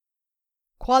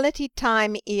Quality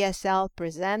Time ESL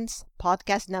presents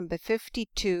podcast number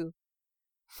 52,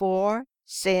 For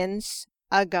Since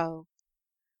Ago.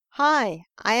 Hi,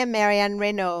 I am Marianne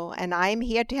Renaud, and I am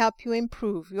here to help you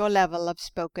improve your level of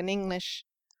spoken English.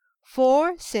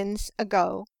 For since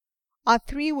ago are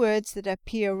three words that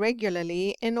appear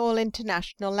regularly in all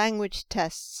international language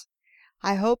tests.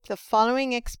 I hope the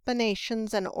following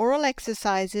explanations and oral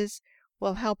exercises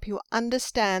will help you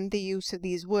understand the use of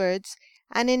these words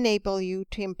and enable you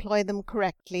to employ them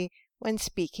correctly when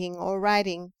speaking or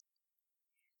writing.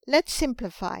 Let's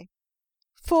simplify.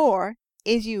 For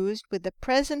is used with the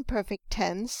present perfect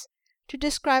tense to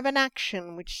describe an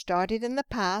action which started in the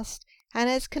past and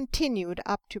has continued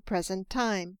up to present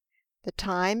time, the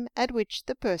time at which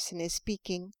the person is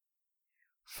speaking.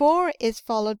 For is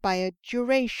followed by a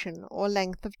duration or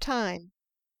length of time.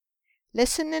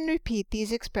 Listen and repeat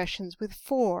these expressions with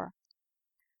for.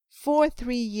 For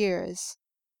 3 years.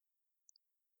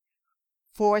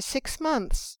 For 6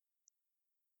 months.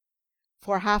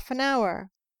 For half an hour.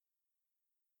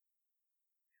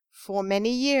 For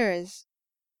many years.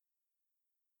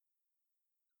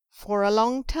 For a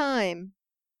long time.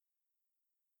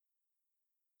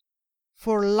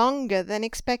 For longer than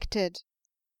expected.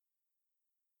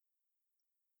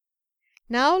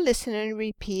 Now listen and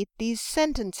repeat these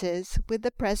sentences with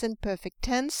the present perfect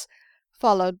tense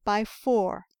followed by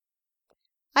for.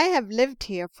 I have lived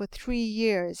here for 3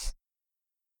 years.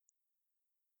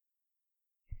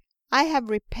 I have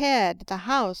repaired the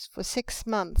house for 6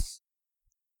 months.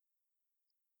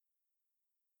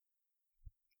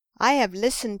 I have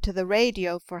listened to the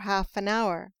radio for half an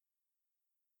hour.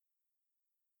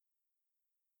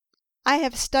 I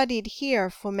have studied here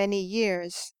for many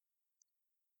years.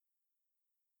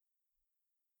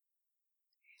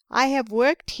 I have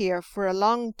worked here for a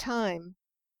long time.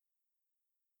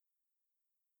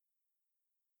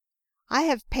 I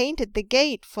have painted the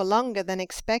gate for longer than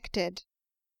expected.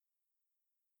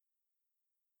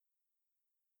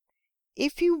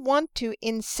 If you want to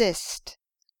insist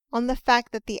on the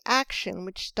fact that the action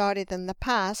which started in the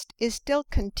past is still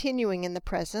continuing in the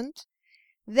present,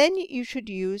 then you should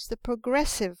use the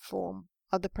progressive form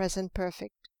of the present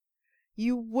perfect.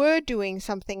 You were doing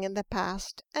something in the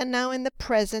past, and now in the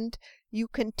present you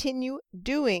continue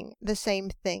doing the same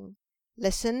thing.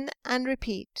 Listen and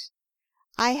repeat.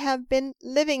 I have been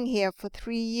living here for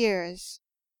 3 years.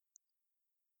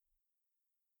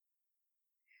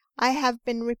 I have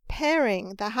been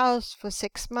repairing the house for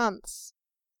 6 months.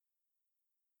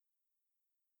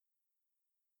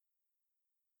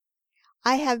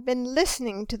 I have been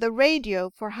listening to the radio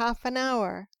for half an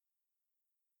hour.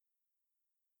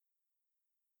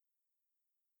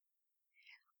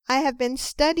 I have been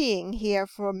studying here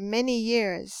for many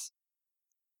years.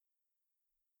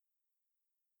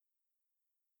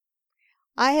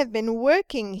 I have been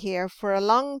working here for a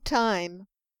long time.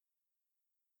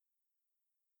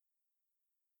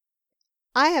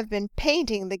 I have been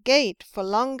painting the gate for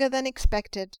longer than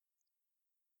expected.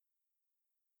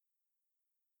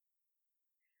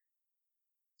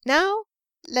 Now,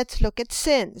 let's look at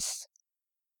since.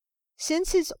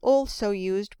 Since is also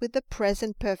used with the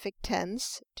present perfect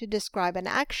tense to describe an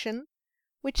action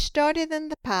which started in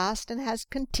the past and has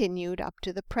continued up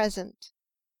to the present.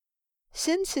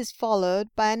 Since is followed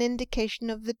by an indication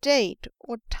of the date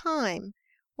or time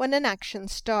when an action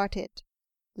started.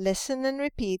 Listen and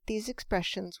repeat these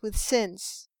expressions with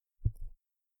since.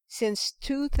 Since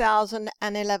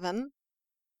 2011.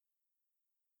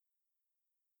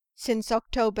 Since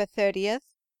October 30th.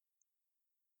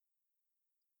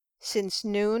 Since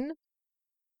noon.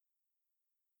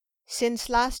 Since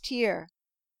last year.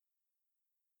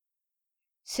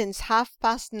 Since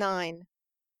 9:30.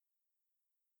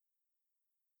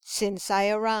 Since I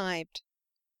arrived.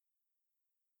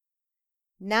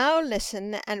 Now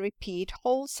listen and repeat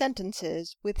whole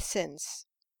sentences with since.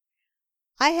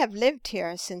 I have lived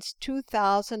here since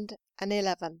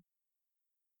 2011.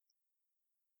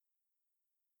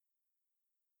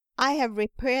 I have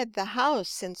repaired the house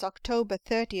since October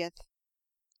 30th.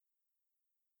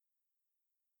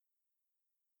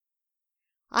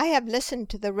 I have listened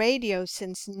to the radio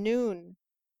since noon.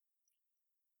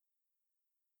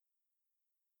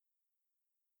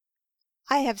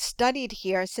 I have studied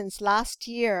here since last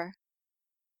year.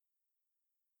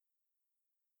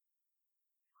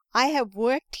 I have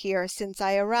worked here since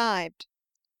I arrived.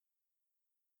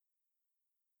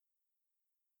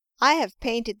 I have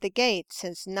painted the gate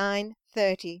since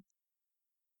 9:30.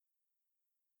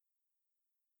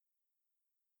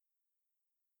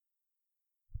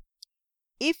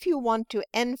 If you want to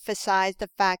emphasize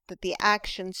the fact that the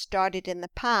action started in the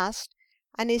past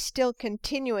and is still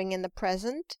continuing in the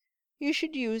present, you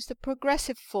should use the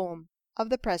progressive form of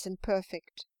the present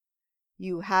perfect.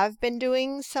 You have been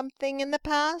doing something in the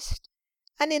past,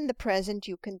 and in the present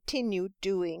you continue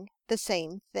doing the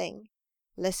same thing.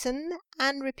 Listen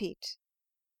and repeat.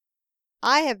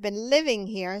 I have been living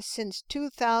here since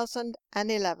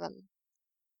 2011.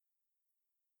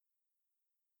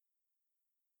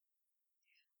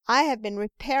 I have been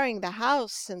repairing the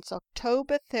house since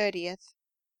October 30th.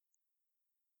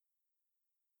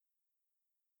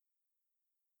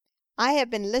 I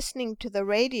have been listening to the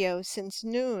radio since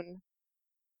noon.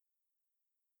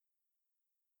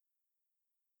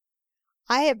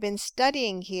 I have been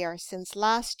studying here since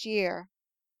last year.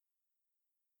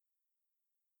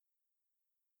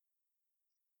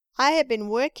 I have been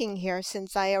working here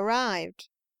since I arrived.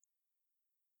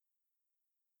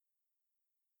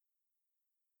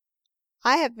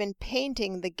 I have been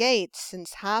painting the gates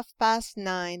since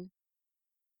 9:30.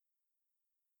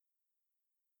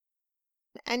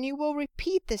 And you will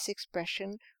repeat this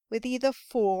expression with either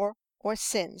for or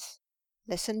since.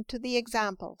 Listen to the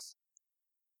examples.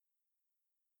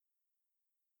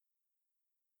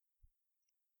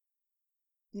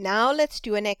 Now let's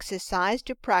do an exercise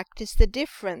to practice the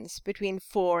difference between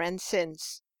for and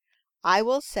since. I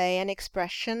will say an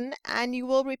expression and you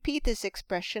will repeat this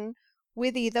expression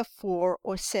with either for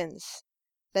or since.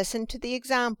 Listen to the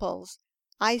examples.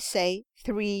 I say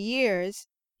 3 years.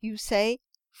 You say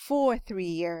for 3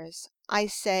 years. I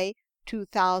say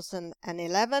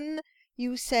 2011.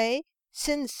 You say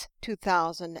since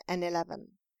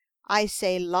 2011. I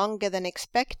say longer than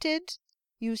expected.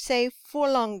 You say for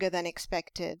longer than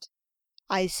expected.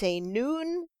 I say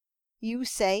noon. You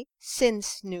say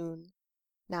since noon.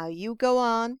 Now you go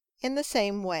on in the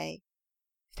same way.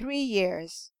 3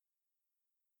 years.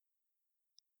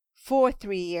 For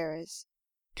 3 years.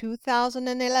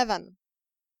 2011.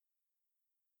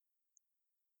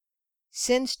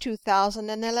 Since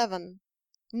 2011.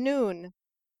 Noon.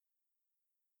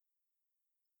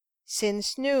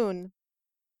 Since noon.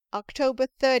 October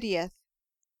 30th.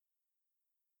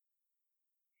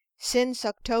 Since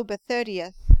October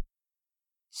 30th.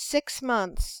 6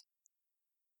 months.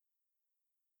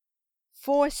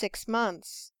 For 6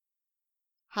 months.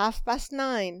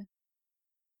 9:30.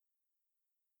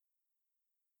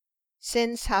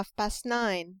 Since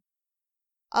 9:30.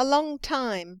 A long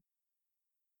time.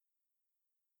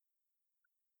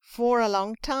 For a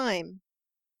long time.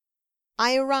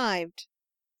 I arrived.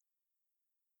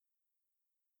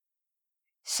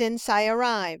 Since I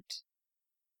arrived.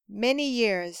 Many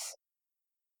years.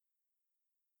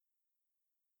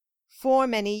 For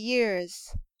many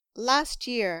years. Last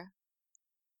year.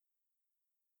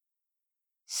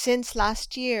 Since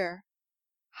last year.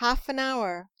 Half an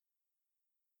hour.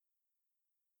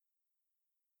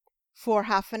 For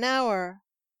half an hour.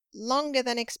 Longer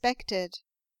than expected.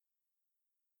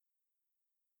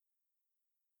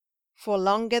 For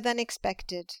longer than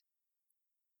expected.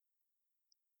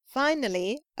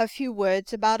 Finally, a few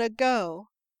words about ago.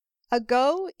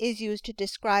 Ago is used to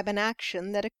describe an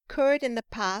action that occurred in the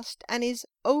past and is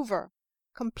over,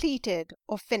 completed,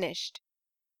 or finished.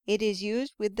 It is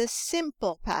used with the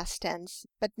simple past tense,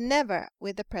 but never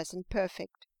with the present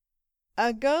perfect.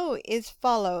 Ago is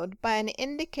followed by an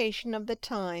indication of the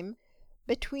time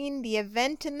between the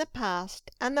event in the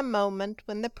past and the moment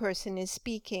when the person is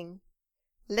speaking.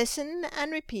 Listen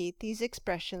and repeat these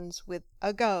expressions with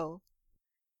ago.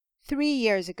 3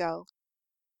 years ago.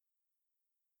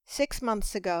 6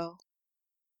 months ago.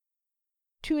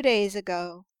 2 days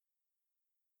ago.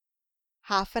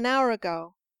 Half an hour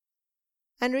ago.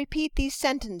 And repeat these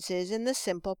sentences in the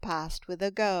simple past with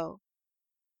ago.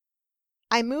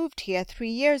 I moved here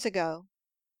 3 years ago.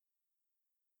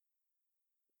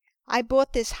 I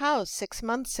bought this house 6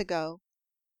 months ago.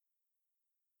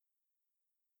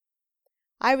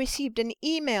 I received an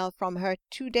email from her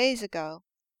 2 days ago.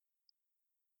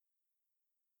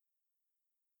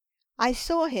 I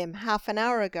saw him half an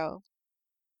hour ago.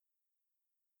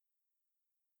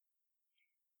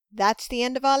 That's the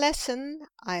end of our lesson.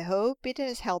 I hope it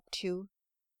has helped you.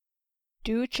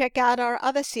 Do check out our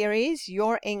other series,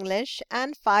 Your English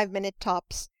and 5 Minute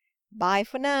Tops. Bye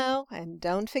for now, and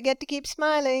don't forget to keep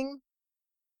smiling.